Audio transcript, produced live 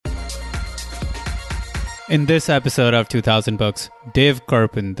In this episode of 2000 Books, Dave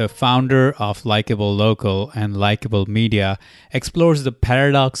Kerpen, the founder of Likeable Local and Likeable Media, explores the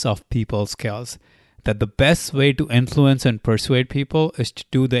paradox of people skills, that the best way to influence and persuade people is to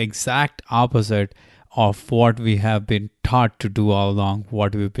do the exact opposite of what we have been taught to do all along,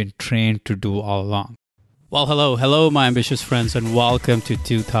 what we've been trained to do all along. Well, hello, my ambitious friends, and welcome to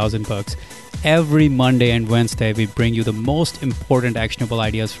 2000 Books. Every Monday and Wednesday, we bring you the most important actionable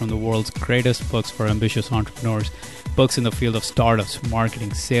ideas from the world's greatest books for ambitious entrepreneurs. Books in the field of startups,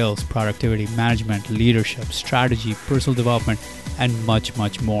 marketing, sales, productivity, management, leadership, strategy, personal development, and much,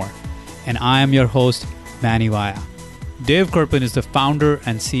 much more. And I am your host, Manny Vaya. Dave Kerpen is the founder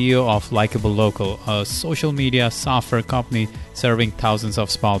and CEO of Likeable Local, a social media software company serving thousands of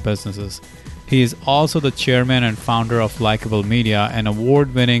small businesses. He is also the chairman and founder of Likeable Media, an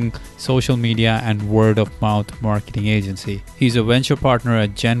award-winning social media and word-of-mouth marketing agency. He's a venture partner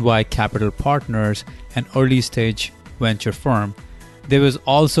at Gen Y Capital Partners, an early-stage venture firm. Dave was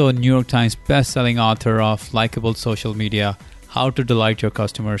also a New York Times best-selling author of Likeable Social Media, How to Delight Your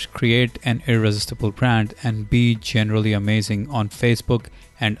Customers, Create an Irresistible Brand, and Be Generally Amazing on Facebook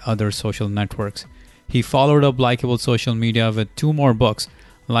and other social networks. He followed up Likeable Social Media with two more books,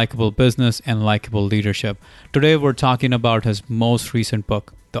 Likeable Business and Likeable Leadership. Today we're talking about his most recent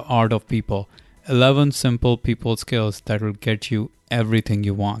book, The Art of People, 11 Simple People Skills that will get you everything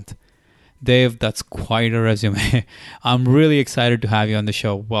you want. Dave, that's quite a resume. I'm really excited to have you on the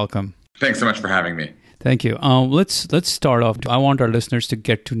show. Welcome. Thanks so much for having me. Thank you. Let's start off. I want our listeners to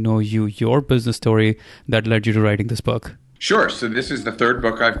get to know you, your business story that led you to writing this book. Sure. So this is the third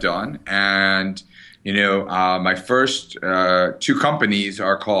book I've done, and my first two companies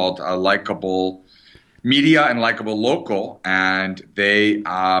are called Likeable Media and Likeable Local, and they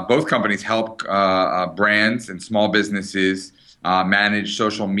both companies help brands and small businesses manage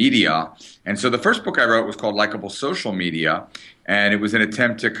social media. And so the first book I wrote was called Likeable Social Media, and it was an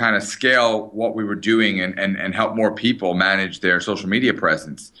attempt to kind of scale what we were doing and help more people manage their social media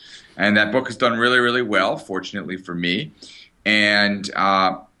presence. And that book has done really, really well, fortunately for me. And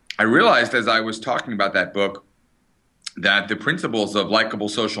I realized as I was talking about that book that the principles of Likeable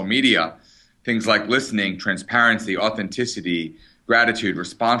Social Media, things like listening, transparency, authenticity, gratitude,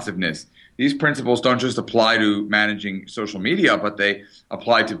 responsiveness, these principles don't just apply to managing social media, but they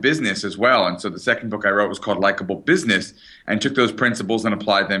apply to business as well. And so the second book I wrote was called Likeable Business, and took those principles and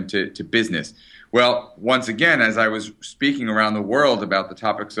applied them to business. Well, once again, as I was speaking around the world about the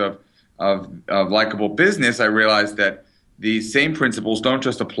topics of Likeable Business, I realized that these same principles don't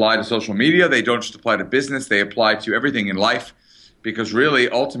just apply to social media, they don't just apply to business, they apply to everything in life. Because really,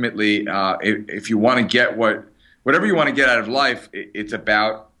 ultimately, if you want to get whatever you want to get out of life, it's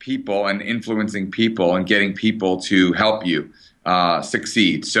about people and influencing people and getting people to help you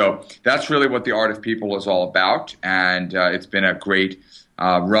succeed. So that's really what The Art of People is all about. And it's been a great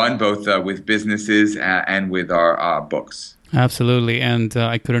run, both with businesses and with our books. Absolutely. And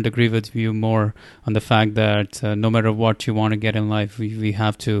I couldn't agree with you more on the fact that no matter what you want to get in life, we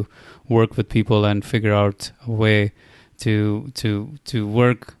have to work with people and figure out a way to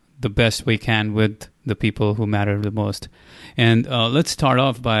work the best we can with the people who matter the most. And let's start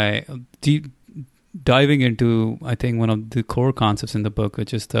off by diving into, I think, one of the core concepts in the book,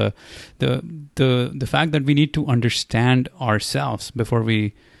 which is the fact that we need to understand ourselves before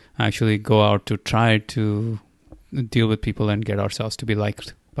we actually go out to try to deal with people and get ourselves to be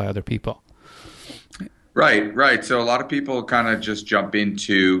liked by other people. Right. So a lot of people kind of just jump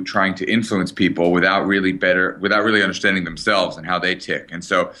into trying to influence people without really understanding themselves and how they tick. And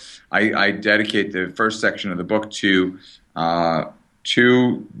so I dedicate the first section of the book to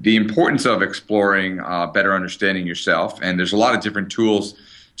the importance of exploring better understanding yourself. And there's a lot of different tools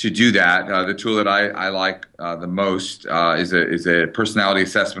to do that. The tool that I like the most is a personality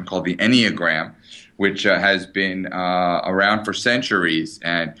assessment called the Enneagram, which has been around for centuries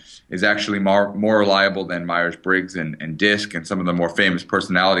and is actually more reliable than Myers-Briggs and DISC and some of the more famous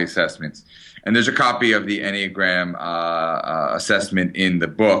personality assessments. And there's a copy of the Enneagram assessment in the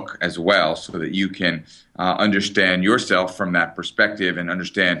book as well, so that you can understand yourself from that perspective and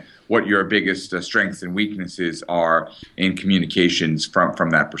understand what your biggest strengths and weaknesses are in communications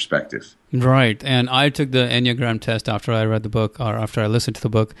from that perspective. Right. And I took the Enneagram test after I read the book, or after I listened to the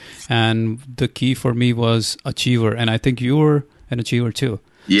book, and the key for me was achiever. And I think you were an achiever too.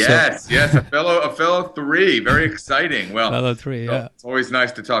 Yes, yes, a fellow three. Very exciting. Well, Fellow three, yeah. it's always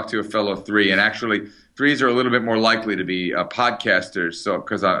nice to talk to a fellow three, and actually, threes are a little bit more likely to be podcasters.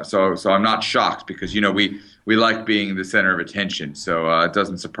 So I'm not shocked because we like being the center of attention. So it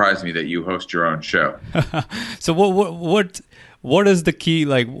doesn't surprise me that you host your own show. So what is the key,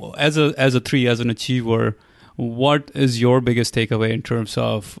 like, as a three, as an achiever, what is your biggest takeaway in terms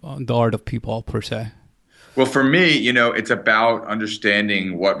of the art of people per se? Well, for me, it's about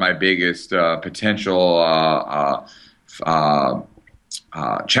understanding what my biggest potential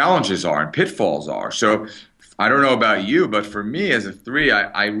challenges are and pitfalls are. So I don't know about you, but for me as a three,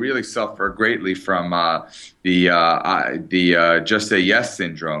 I really suffer greatly from the just say yes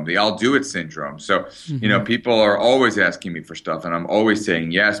syndrome, the I'll do it syndrome. So, people are always asking me for stuff, and I'm always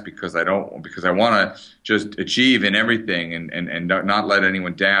saying yes because I want to just achieve in everything and not let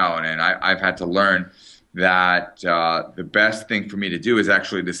anyone down. And I've had to learn that the best thing for me to do is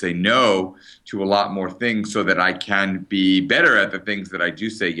actually to say no to a lot more things so that I can be better at the things that I do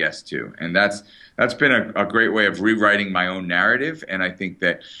say yes to. And that's been a great way of rewriting my own narrative. And I think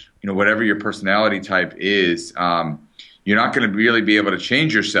that, whatever your personality type is, you're not going to really be able to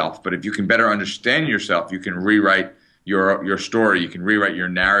change yourself. But if you can better understand yourself, you can rewrite your story. You can rewrite your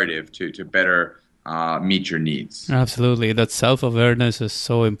narrative to better meet your needs. Absolutely. That self-awareness is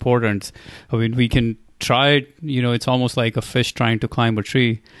so important. I mean, we can try, it's almost like a fish trying to climb a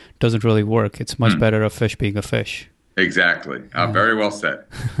tree. Doesn't really work. It's much better a fish being a fish. Exactly. Very well said.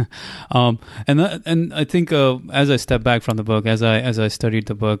 And I think as I step back from the book, as I studied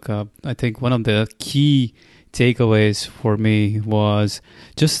the book, I think one of the key takeaways for me was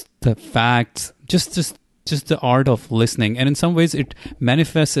just the fact, just the art of listening. And in some ways it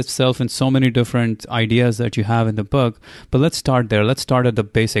manifests itself in so many different ideas that you have in the book. But let's start there. Let's start at the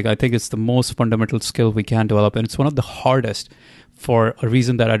basic. I think it's the most fundamental skill we can develop, and it's one of the hardest for a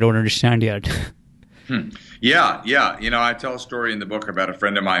reason that I don't understand yet. Yeah. I tell a story in the book about a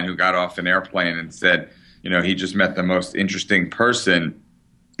friend of mine who got off an airplane and said, he just met the most interesting person.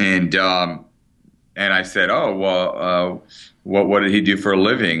 And I said, oh, well, what did he do for a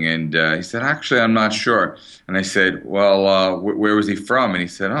living? And he said, actually, I'm not sure. And I said, well, where was he from? And he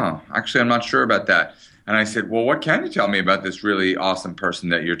said, oh, actually, I'm not sure about that. And I said, well, what can you tell me about this really awesome person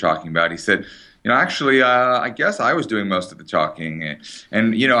that you're talking about? He said, actually, I guess I was doing most of the talking.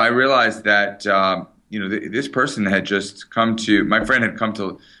 And I realized that, this person had just my friend had come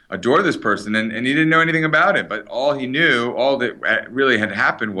to adore this person, and he didn't know anything about it. But all he knew, all that really had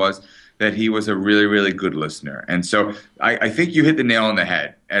happened was that he was a really, really good listener. And so I think you hit the nail on the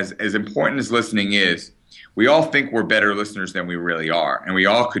head. As important as listening is, we all think we're better listeners than we really are. And we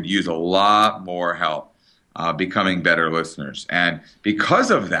all could use a lot more help becoming better listeners. And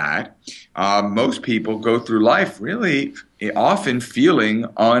because of that, most people go through life really often feeling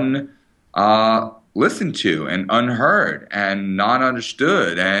listened to and unheard and not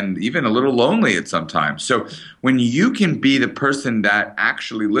understood and even a little lonely at sometimes. So when you can be the person that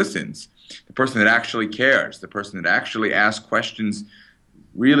actually listens, the person that actually cares, the person that actually asks questions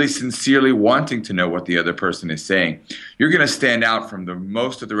really sincerely wanting to know what the other person is saying, you're going to stand out from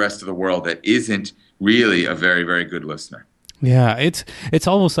most of the rest of the world that isn't really a very, very good listener. Yeah, it's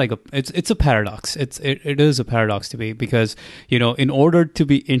almost like it's a paradox. It is a paradox to me because, in order to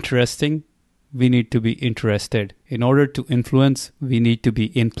be interesting, we need to be interested. In order to influence, we need to be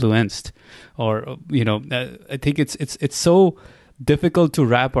influenced. Or, I think it's so difficult to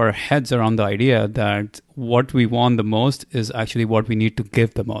wrap our heads around the idea that what we want the most is actually what we need to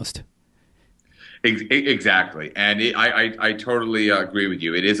give the most. Exactly. And I totally agree with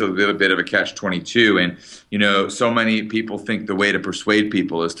you. It is a little bit of a catch-22. And, so many people think the way to persuade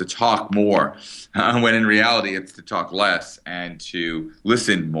people is to talk more, when in reality it's to talk less and to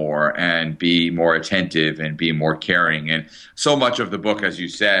listen more and be more attentive and be more caring. And so much of the book, as you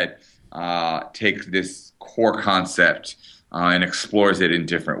said, takes this core concept and explores it in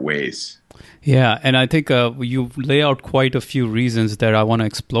different ways. Yeah, and I think you lay out quite a few reasons that I want to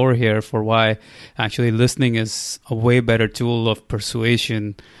explore here for why actually listening is a way better tool of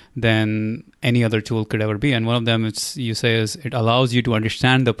persuasion than any other tool could ever be. And one of them, you say, is it allows you to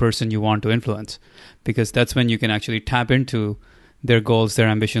understand the person you want to influence, because that's when you can actually tap into their goals, their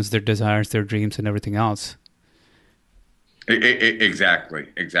ambitions, their desires, their dreams, and everything else. Exactly.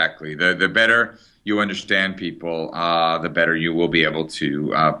 The better you understand people, the better you will be able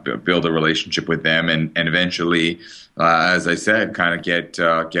to build a relationship with them, and eventually, as I said, kind of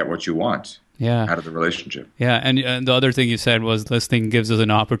get what you want out of the relationship. Yeah, and the other thing you said was listening gives us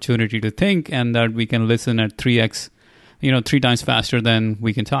an opportunity to think, and that we can listen at 3x 3 times faster than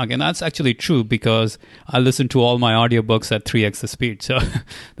we can talk. And that's actually true because I listen to all my audiobooks at 3x the speed. So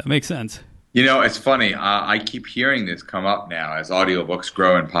that makes sense. It's funny. I keep hearing this come up now as audiobooks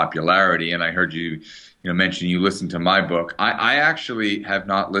grow in popularity. And I heard you mention you listened to my book. I actually have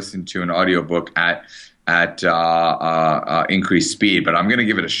not listened to an audiobook at increased speed, but I'm going to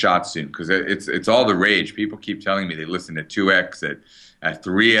give it a shot soon because it's all the rage. People keep telling me they listen to 2x at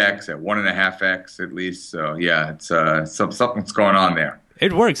 3x at 1.5x at least. So yeah, it's something's going on there.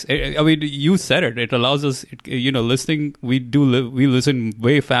 It works. I mean, you said it. It allows us, listening. We listen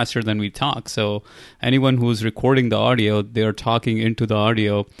way faster than we talk. So anyone who's recording the audio, they're talking into the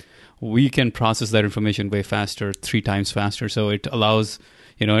audio. We can process that information way faster, 3 times faster. So it allows,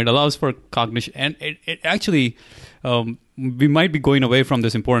 for cognition. And it actually, we might be going away from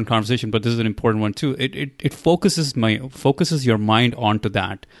this important conversation, but this is an important one too. It focuses your mind onto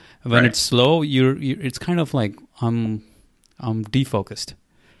that. When it's slow, it's kind of like I'm defocused.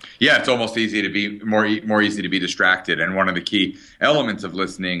 Yeah, it's almost easy to be more easy to be distracted. And one of the key elements of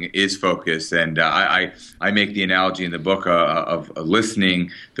listening is focus. And I make the analogy in the book of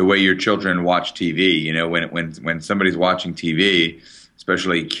listening the way your children watch TV. When somebody's watching TV,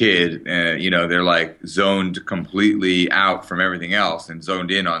 especially a kid, they're like zoned completely out from everything else and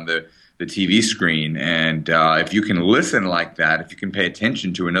zoned in on the TV screen. And if you can listen like that, if you can pay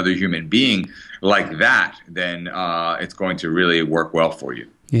attention to another human being like that, then it's going to really work well for you.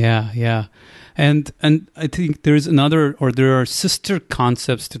 Yeah. And I think there are sister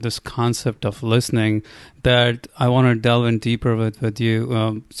concepts to this concept of listening that I want to delve in deeper with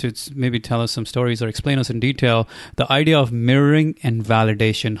you. So maybe tell us some stories or explain us in detail the idea of mirroring and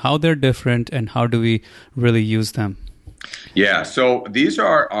validation, how they're different and how do we really use them? Yeah, so these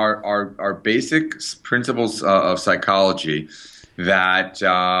are basic principles of psychology that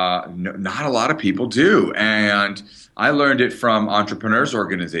not a lot of people do. And I learned it from Entrepreneurs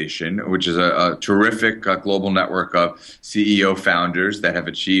Organization, which is a terrific global network of CEO founders that have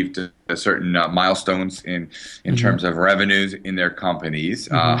achieved certain milestones in terms of revenues in their companies.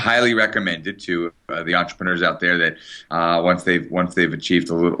 Highly recommended to the entrepreneurs out there that once they've achieved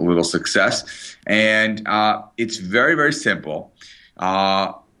a little success. And it's very, very simple.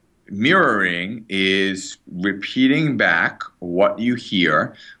 Mirroring is repeating back what you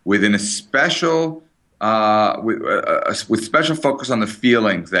hear within a special with special focus on the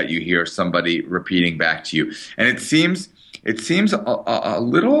feelings that you hear somebody repeating back to you. And it seems a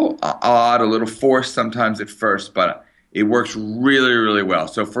little odd, a little forced sometimes at first, but it works really, really well.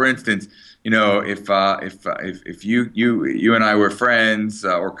 So, for instance, if you and I were friends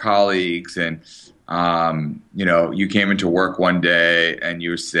or colleagues, and you came into work one day and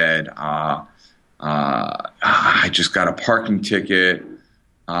you said, "I just got a parking ticket.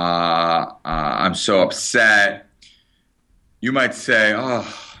 I'm so upset." You might say, "Oh,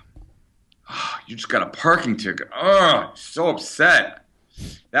 you just got a parking ticket. Oh, so upset."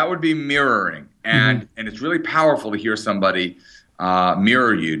 That would be mirroring, and it's really powerful to hear somebody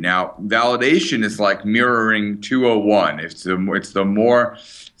mirror you. Now, validation is like mirroring 201. It's the more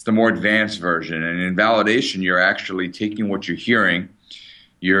advanced version, and in validation, you're actually taking what you're hearing.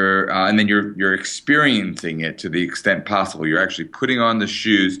 And then you're experiencing it to the extent possible. You're actually putting on the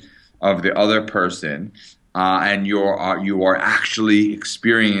shoes of the other person, and you are actually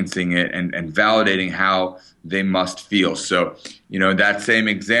experiencing it and validating how they must feel. So, that same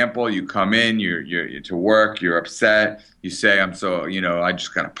example, you come in, you're to work, you're upset. You say, I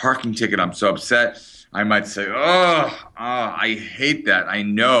just got a parking ticket. I'm so upset. I might say, I hate that. I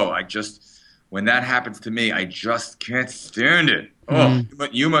know. When that happens to me, I just can't stand it. Oh,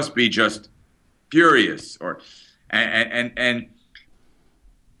 but you must be just furious, and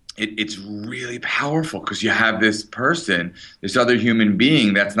it's really powerful because you have this person, this other human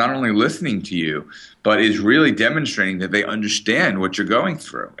being that's not only listening to you, but is really demonstrating that they understand what you're going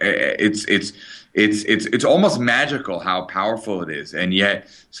through. It's almost magical how powerful it is, and yet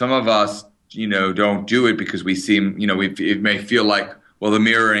some of us, don't do it because we seem, it may feel like, well, the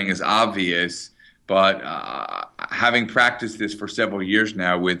mirroring is obvious. But having practiced this for several years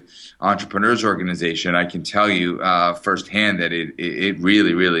now with Entrepreneurs Organization, I can tell you firsthand that it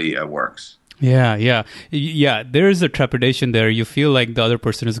really, really works. Yeah. There is a trepidation there. You feel like the other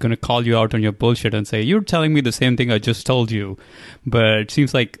person is going to call you out on your bullshit and say, "You're telling me the same thing I just told you." But it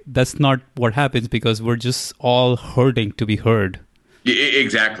seems like that's not what happens because we're just all hurting to be heard. Yeah,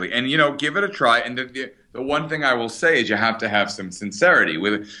 exactly. And, give it a try. And the one thing I will say is you have to have some sincerity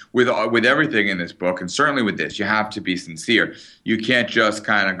with everything in this book, and certainly with this. You have to be sincere. You can't just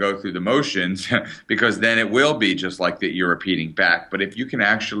kind of go through the motions because then it will be just like that you're repeating back. But if you can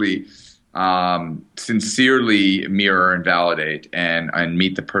actually sincerely mirror and validate and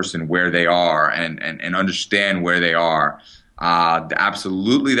meet the person where they are and understand where they are,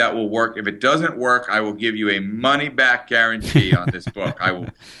 absolutely that will work. If it doesn't work, I will give you a money back guarantee on this book. I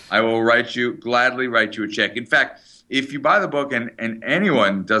will gladly write you a check. In fact, if you buy the book and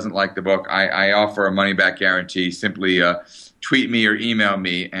anyone doesn't like the book, I offer a money back guarantee. Simply tweet me or email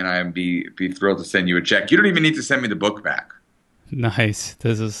me, and I'd be thrilled to send you a check. You don't even need to send me the book back. Nice.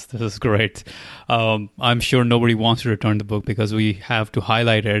 This is great. I'm sure nobody wants to return the book because we have to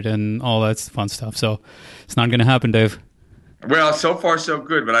highlight it and all that fun stuff. So it's not going to happen, Dave. Well, so far so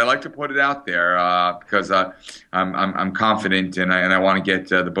good, but I like to put it out there because I'm confident and I want to get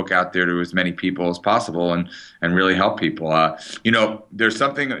the book out there to as many people as possible and really help people. There's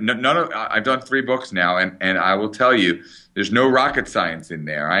something. I've done 3 books now, and I will tell you, there's no rocket science in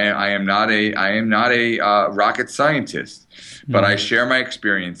there. I am not a rocket scientist, but I share my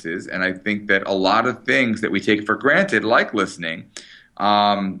experiences, and I think that a lot of things that we take for granted, like listening,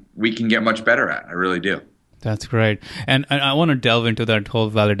 we can get much better at. I really do. That's great. And I want to delve into that whole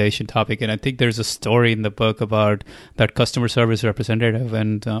validation topic. And I think there's a story in the book about that customer service representative.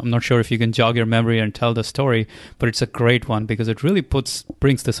 And I'm not sure if you can jog your memory and tell the story, but it's a great one because it really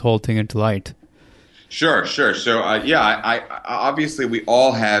brings this whole thing into light. Sure. So, I obviously we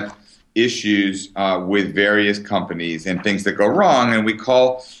all have issues with various companies and things that go wrong, and we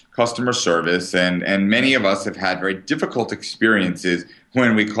call customer service. And many of us have had very difficult experiences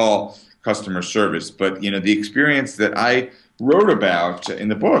when we call customer service. But the experience that I wrote about in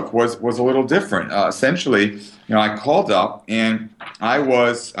the book was a little different. Essentially, I called up and I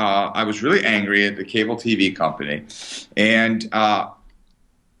was really angry at the cable TV company, and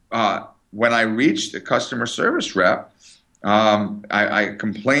when I reached the customer service rep, I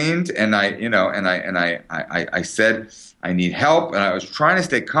complained and I said I need help, and I was trying to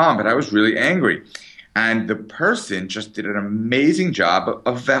stay calm, but I was really angry. And the person just did an amazing job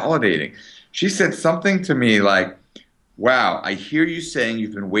of validating. She said something to me like, "Wow, I hear you saying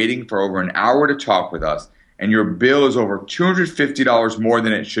you've been waiting for over an hour to talk with us, and your bill is over $250 more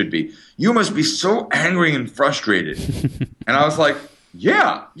than it should be. You must be so angry and frustrated." And I was like,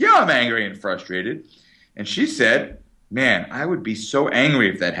 yeah, I'm angry and frustrated. And she said, "Man, I would be so angry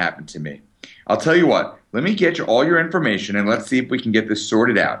if that happened to me. I'll tell you what, let me get you all your information and let's see if we can get this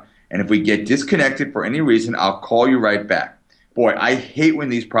sorted out. And if we get disconnected for any reason, I'll call you right back. Boy, I hate when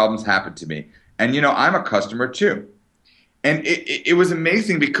these problems happen to me. And I'm a customer too." And it was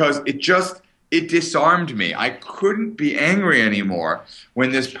amazing because it disarmed me. I couldn't be angry anymore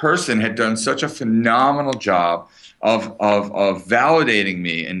when this person had done such a phenomenal job of validating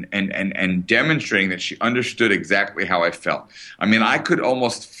me and demonstrating that she understood exactly how I felt. I mean, I could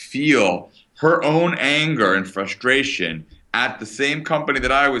almost feel her own anger and frustration at the same company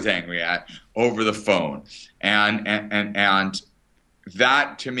that I was angry at over the phone. And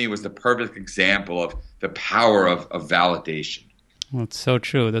that to me was the perfect example of the power of validation. That's so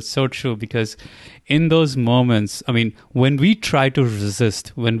true. That's so true because in those moments, I mean, when we try to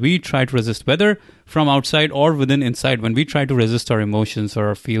resist, whether from outside or within inside, when we try to resist our emotions or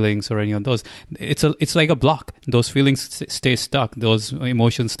our feelings or any of those, it's like a block. Those feelings stay stuck. Those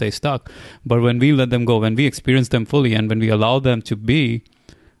emotions stay stuck. But when we let them go, when we experience them fully and when we allow them to be,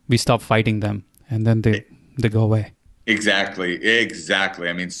 we stop fighting them and then they go away. Exactly.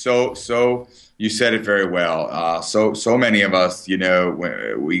 I mean, so you said it very well. So many of us,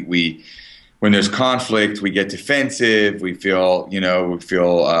 when there's conflict, we get defensive. We feel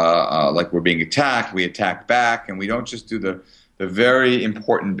like we're being attacked. We attack back, and we don't just do the very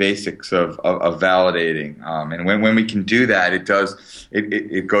important basics of validating. And when we can do that, it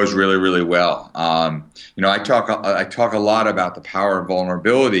goes really, really well. I talk a lot about the power of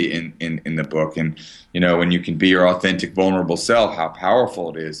vulnerability in the book, and when you can be your authentic, vulnerable self, how powerful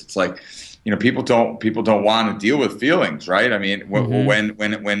it is. It's like, people don't want to deal with feelings, right? I mean,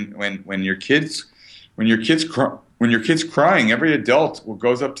 when your kid's crying, every adult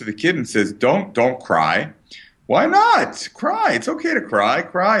goes up to the kid and says, "Don't cry." Why not? Cry. It's okay to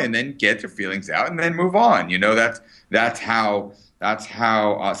cry, and then get your feelings out, and then move on. That's how.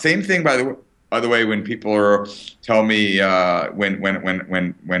 Same thing, by the way, when people tell me when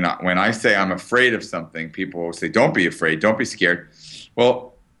I say I'm afraid of something, people will say, "Don't be afraid. Don't be scared." Well,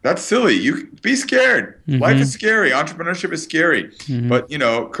 that's silly. You be scared. Mm-hmm. Life is scary. Entrepreneurship is scary. Mm-hmm. But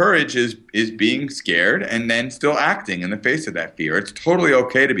courage is being scared and then still acting in the face of that fear. It's totally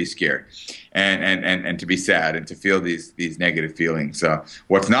okay to be scared and to be sad and to feel these negative feelings.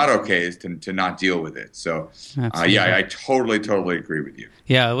 What's not okay is to not deal with it. So I totally agree with you.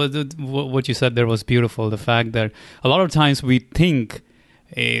 Yeah, what you said there was beautiful. The fact that a lot of times we think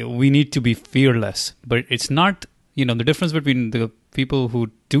we need to be fearless. But it's not, the difference between the people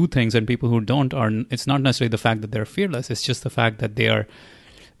who do things and people who don't it's not necessarily the fact that they're fearless. It's just the fact that they are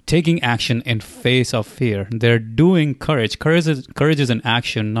taking action in face of fear. They're doing courage. Courage is an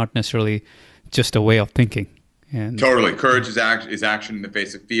action, not necessarily just a way of thinking. And totally. Courage is action in the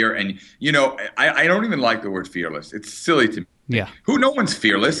face of fear. And, I don't even like the word fearless. It's silly to me. Yeah. No one's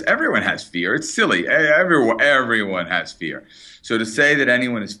fearless. Everyone has fear. It's silly. Everyone has fear. So to say that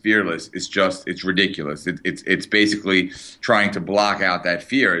anyone is fearless it's ridiculous. It's basically trying to block out that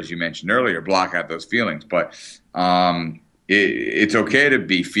fear, as you mentioned earlier, block out those feelings. But it's okay to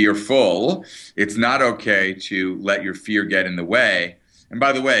be fearful. It's not okay to let your fear get in the way. And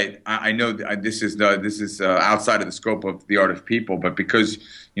by the way, I know this is outside of the scope of The Art of People, but because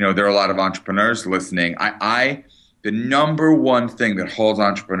there are a lot of entrepreneurs listening, the number one thing that holds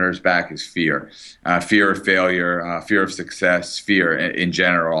entrepreneurs back is fear, fear of failure, fear of success, fear in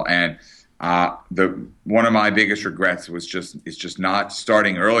general. And one of my biggest regrets is just not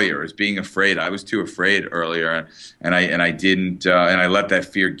starting earlier, is being afraid. I was too afraid earlier, and I didn't, and I let that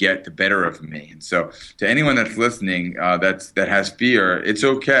fear get the better of me. And so, to anyone that's listening, that has fear, it's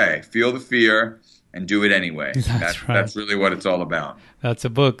okay. Feel the fear and do it anyway. That's right. That's really what it's all about. That's a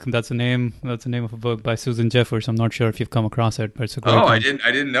book. That's the name of a book by Susan Jeffers. I'm not sure if you've come across it, but it's a great one. I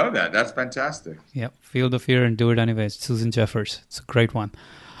didn't know that. That's fantastic. Yeah, feel the fear and do it anyways. Susan Jeffers. It's a great one.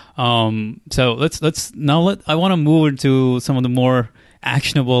 So I want to move into some of the more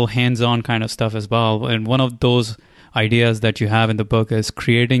actionable, hands-on kind of stuff as well. And one of those ideas that you have in the book is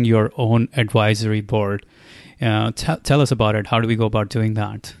creating your own advisory board. Tell us about it. How do we go about doing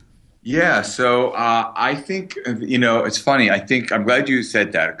that? Yeah, so I think, it's funny. I think I'm glad you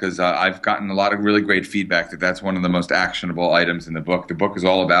said that, because I've gotten a lot of really great feedback that that's one of the most actionable items in the book. The book is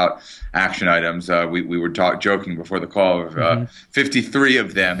all about action items. We were joking before the call of 53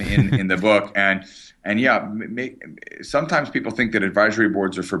 of them in the book. And yeah, sometimes people think that advisory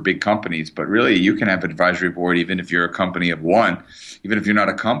boards are for big companies, but really you can have an advisory board even if you're a company of one, even if you're not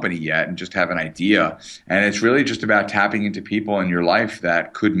a company yet and just have an idea. And it's really just about tapping into people in your life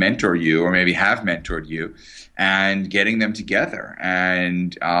that could mentor you or maybe have mentored you, and getting them together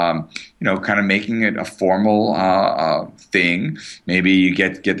and, kind of making it a formal thing. Maybe you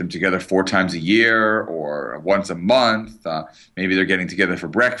get them together 4 times a year or once a month. Maybe they're getting together for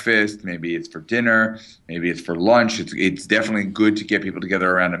breakfast. Maybe it's for dinner. Maybe it's for lunch. It's definitely good to get people together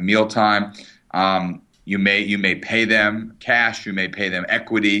around a mealtime. You may pay them cash. You may pay them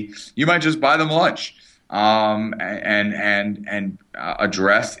equity. You might just buy them lunch. And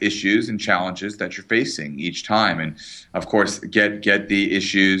address issues and challenges that you're facing each time, and of course get the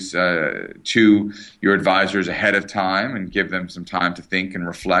issues to your advisors ahead of time, and give them some time to think and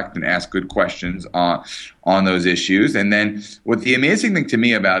reflect and ask good questions on those issues. And then, what the amazing thing to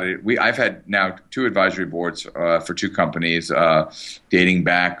me about it, I've had now 2 advisory boards for 2 companies, dating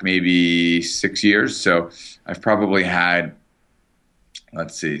back maybe 6 years. So I've probably had,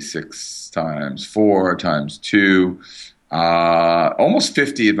 let's see, 6 times 4 times 2, almost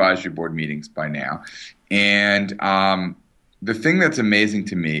 50 advisory board meetings by now. And the thing that's amazing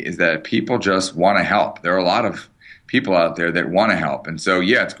to me is that people just want to help. There are a lot of people out there that want to help. And so,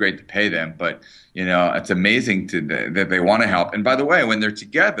 yeah, it's great to pay them, but it's amazing that they want to help. And by the way, when they're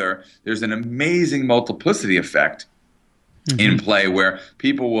together, there's an amazing multiplicity effect in play, where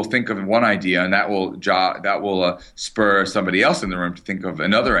people will think of one idea, and that will spur somebody else in the room to think of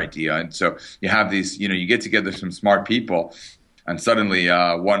another idea. And so you have these, you get together some smart people, and suddenly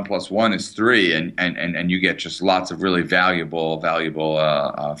 1 + 1 is 3, and you get just lots of really valuable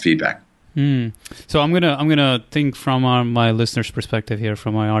feedback. So I'm gonna think from my listeners' perspective here,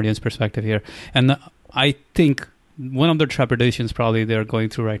 from my audience perspective here, and I think one of the trepidations probably they're going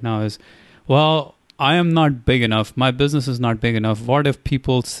through right now is, well, I am not big enough. My business is not big enough. What if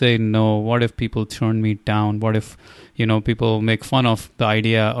people say no? What if people turn me down? What if, people make fun of the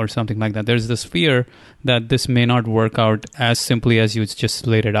idea or something like that? There's this fear that this may not work out as simply as you just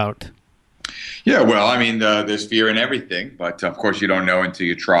laid it out. Yeah, well, I mean, there's fear in everything, but of course you don't know until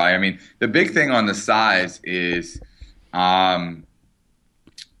you try. I mean, the big thing on the size is,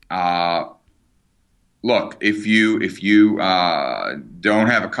 look, if you don't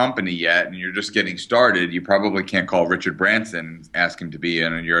have a company yet and you're just getting started, you probably can't call Richard Branson and ask him to be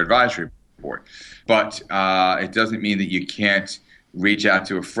in your advisory board. But it doesn't mean that you can't reach out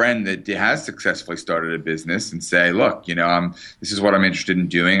to a friend that has successfully started a business and say, look, this is what I'm interested in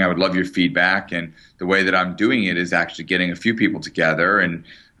doing. I would love your feedback. And the way that I'm doing it is actually getting a few people together. And,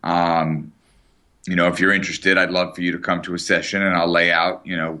 if you're interested, I'd love for you to come to a session, and I'll lay out,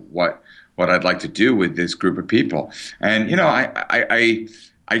 what what I'd like to do with this group of people. And I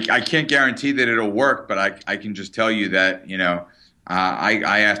can't guarantee that it'll work, but I can just tell you that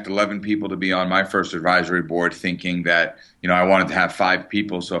I asked 11 people to be on my first advisory board, thinking that I wanted to have 5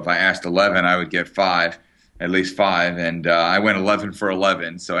 people. So if I asked 11, I would get 5. At least 5, and I went 11 for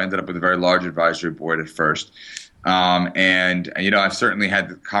 11, so I ended up with a very large advisory board at first. And I've certainly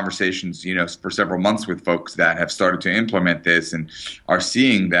had conversations, for several months with folks that have started to implement this and are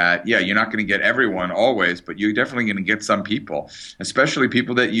seeing that, you're not going to get everyone always, but you're definitely going to get some people, especially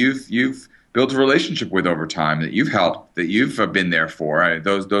people that you've built a relationship with over time, that you've helped, that you've been there for.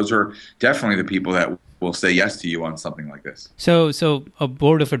 Those are definitely the people that will say yes to you on something like this. So a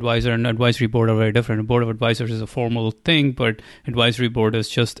board of advisor and advisory board are very different. A board of advisors is a formal thing, but advisory board is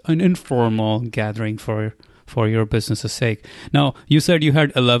just an informal gathering for your business's sake. Now, you said you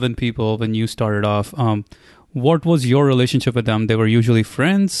had 11 people when you started off. What was your relationship with them? They were usually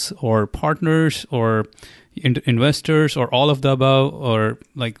friends or partners or investors or all of the above, or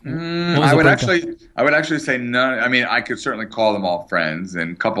like I would actually say none. I mean, I could certainly call them all friends,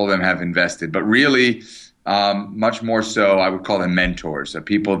 and a couple of them have invested, but really much more so I would call them mentors,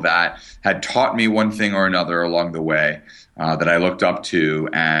 people that had taught me one thing or another along the way, that I looked up to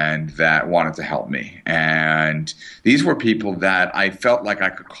and that wanted to help me. And these were people that I felt like I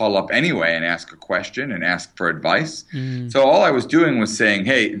could call up anyway and ask a question and ask for advice. So all I was doing was saying,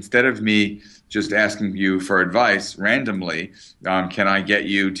 hey, instead of me just asking you for advice randomly, can I get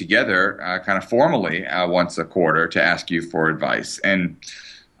you together kind of formally once a quarter to ask you for advice? And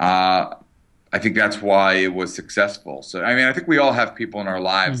I think that's why it was successful. So, I mean, I think we all have people in our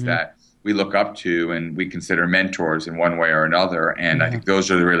lives that we look up to and we consider mentors in one way or another. And I think those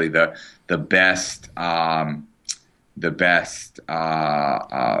are really the best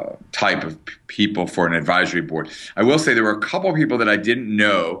type of people for an advisory board. I will say there were a couple of people that I didn't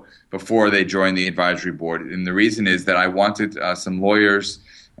know before they joined the advisory board, and the reason is that I wanted some lawyers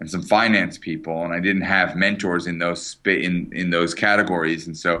and some finance people, and I didn't have mentors in those in those categories,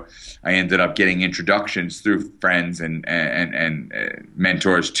 and so I ended up getting introductions through friends and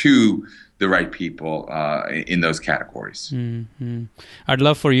mentors to the right people in those categories. I'd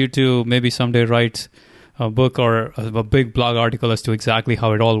love for you to maybe someday write a book or a big blog article as to exactly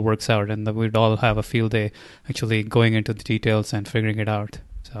how it all works out, and that we'd all have a field day actually going into the details and figuring it out.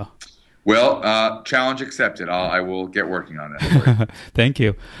 So, well, challenge accepted. I will get working on that. Thank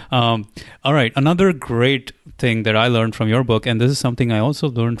you. All right. Another great thing that I learned from your book, and this is something I also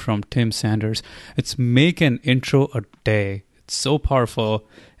learned from Tim Sanders, it's make an intro a day. It's so powerful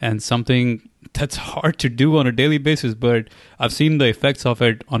and something that's hard to do on a daily basis, but I've seen the effects of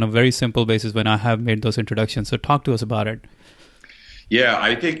it on a very simple basis when I have made those introductions. So talk to us about it. Yeah,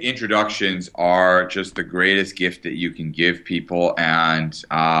 I think introductions are just the greatest gift that you can give people, and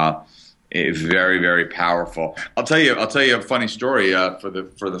it's very, very powerful. I'll tell you a funny story for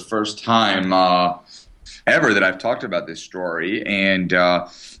the first time ever that I've talked about this story, and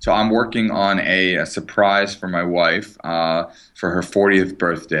so I'm working on a surprise for my wife for her 40th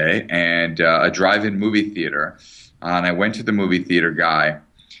birthday, and a drive-in movie theater. And I went to the movie theater guy.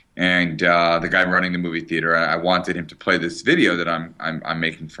 And the guy running the movie theater, I wanted him to play this video that I'm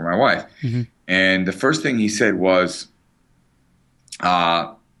making for my wife. And the first thing he said was,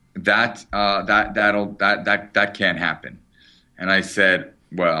 that can't happen. And I said,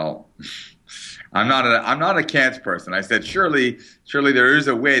 well, I'm not a can't person. I said, surely there is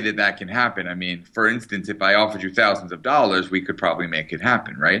a way that can happen. I mean, for instance, if I offered you thousands of dollars, we could probably make it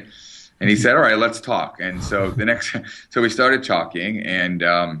happen, right? And he said, all right, let's talk. And so so we started talking, and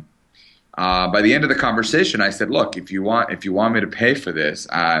by the end of the conversation, I said, look, if you want me to pay for this,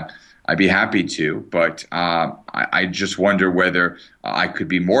 I'd be happy to, but I just wonder whether I could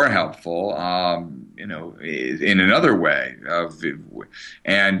be more helpful, in another way.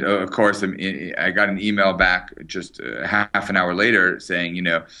 And of course, I got an email back just half an hour later saying,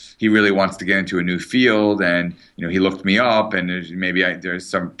 he really wants to get into a new field, and he looked me up, and there's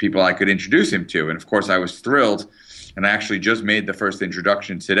some people I could introduce him to, and of course I was thrilled. And I actually just made the first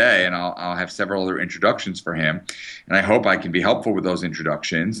introduction today, and I'll have several other introductions for him. And I hope I can be helpful with those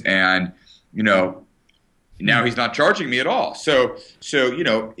introductions. And, now he's not charging me at all. So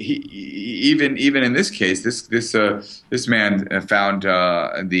he even in this case, this man found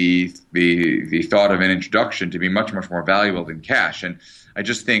the thought of an introduction to be much, much more valuable than cash. And I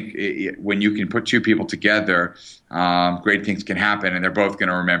just think when you can put two people together, great things can happen, and they're both going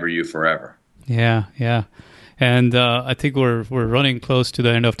to remember you forever. Yeah. And I think we're running close to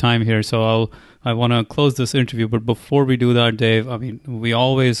the end of time here, so I want to close this interview. But before we do that, Dave, I mean, we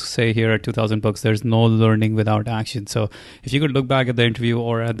always say here at 2000 Books, there's no learning without action. So if you could look back at the interview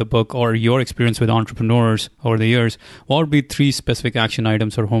or at the book or your experience with entrepreneurs over the years, what would be 3 specific action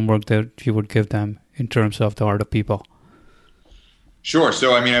items or homework that you would give them in terms of the art of people? Sure.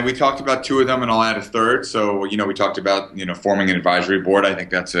 So, I mean, we talked about 2 of them, and I'll add a third. So, we talked about, forming an advisory board. I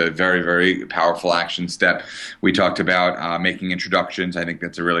think that's a very, very powerful action step. We talked about making introductions. I think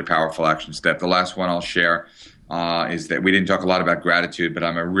that's a really powerful action step. The last one I'll share is that we didn't talk a lot about gratitude, but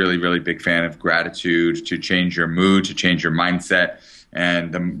I'm a really, really big fan of gratitude to change your mood, to change your mindset.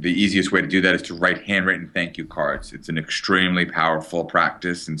 And the easiest way to do that is to write handwritten thank you cards. It's an extremely powerful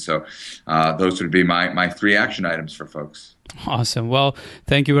practice. And so those would be my 3 action items for folks. Awesome. Well,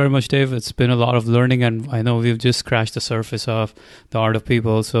 thank you very much, Dave. It's been a lot of learning, and I know we've just scratched the surface of the art of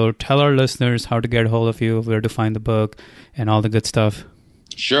people. So tell our listeners how to get a hold of you, where to find the book, and all the good stuff.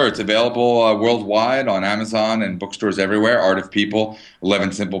 Sure. It's available worldwide on Amazon and bookstores everywhere. Art of People,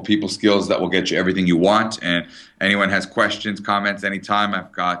 11 simple people skills that will get you everything you want. And anyone has questions, comments, anytime.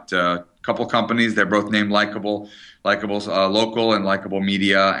 I've got a couple companies. They're both named Likeable, Likeable's Local and Likeable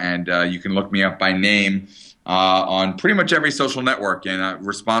Media. And you can look me up by name on pretty much every social network. And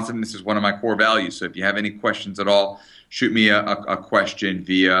responsiveness is one of my core values. So if you have any questions at all, shoot me a question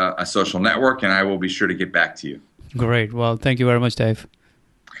via a social network, and I will be sure to get back to you. Great. Well, thank you very much, Dave.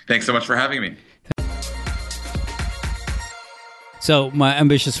 Thanks so much for having me. So, my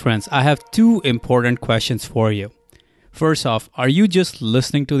ambitious friends, I have 2 important questions for you. First off, are you just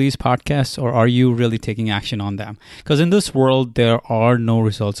listening to these podcasts, or are you really taking action on them? Because in this world, there are no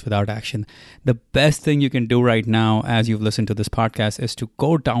results without action. The best thing you can do right now as you've listened to this podcast is to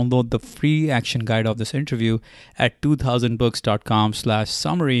go download the free action guide of this interview at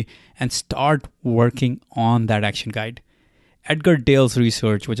 2000books.com/summary and start working on that action guide. Edgar Dale's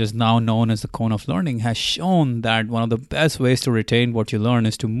research, which is now known as the Cone of Learning, has shown that one of the best ways to retain what you learn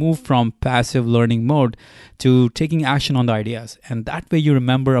is to move from passive learning mode to taking action on the ideas. And that way you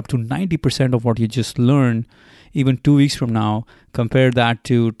remember up to 90% of what you just learned even 2 weeks from now. Compare that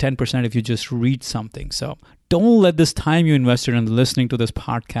to 10% if you just read something. So don't let this time you invested in listening to this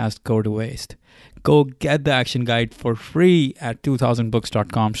podcast go to waste. Go get the action guide for free at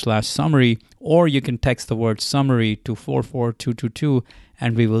 2000books.com/summary, or you can text the word summary to 44222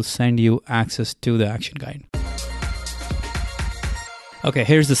 and we will send you access to the action guide. Okay,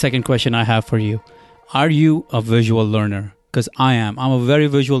 here's the second question I have for you. Are you a visual learner? Because I am. I'm a very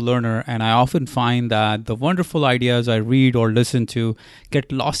visual learner, and I often find that the wonderful ideas I read or listen to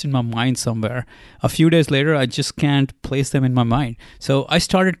get lost in my mind somewhere. A few days later, I just can't place them in my mind. So I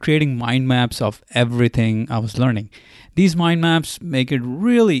started creating mind maps of everything I was learning. These mind maps make it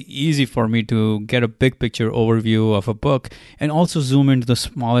really easy for me to get a big picture overview of a book and also zoom into the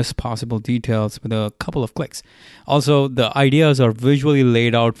smallest possible details with a couple of clicks. Also, the ideas are visually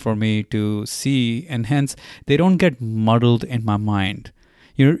laid out for me to see, and hence they don't get muddled in my mind.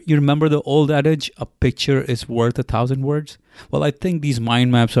 You remember the old adage, a picture is worth 1,000 words? Well, I think these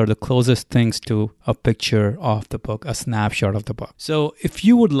mind maps are the closest things to a picture of the book, a snapshot of the book. So if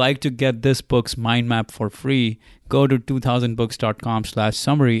you would like to get this book's mind map for free, go to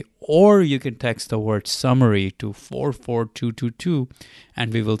 2000books.com/summary, or you can text the word summary to 44222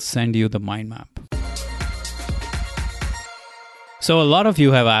 and we will send you the mind map. So a lot of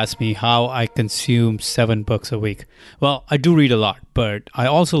you have asked me how I consume 7 books a week. Well, I do read a lot, but I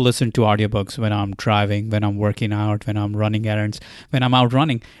also listen to audiobooks when I'm driving, when I'm working out, when I'm running errands, when I'm out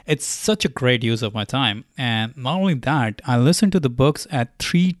running. It's such a great use of my time. And not only that, I listen to the books at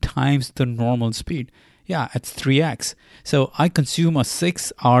 3 times the normal speed. Yeah, it's 3x. So I consume a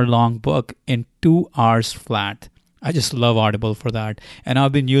 6-hour-long book in 2 hours flat. I just love Audible for that. And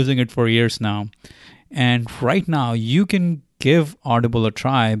I've been using it for years now. And right now, you can give Audible a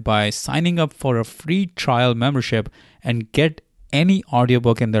try by signing up for a free trial membership and get any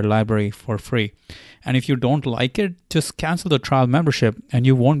audiobook in their library for free. And if you don't like it, just cancel the trial membership and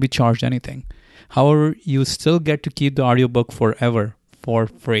you won't be charged anything. However, you still get to keep the audiobook forever for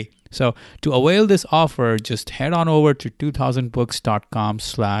free. So to avail this offer, just head on over to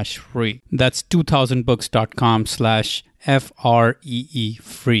 2000books.com/free. That's 2000books.com/FREE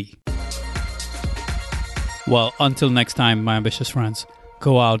free. Well, until next time, my ambitious friends,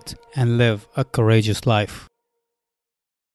 go out and live a courageous life.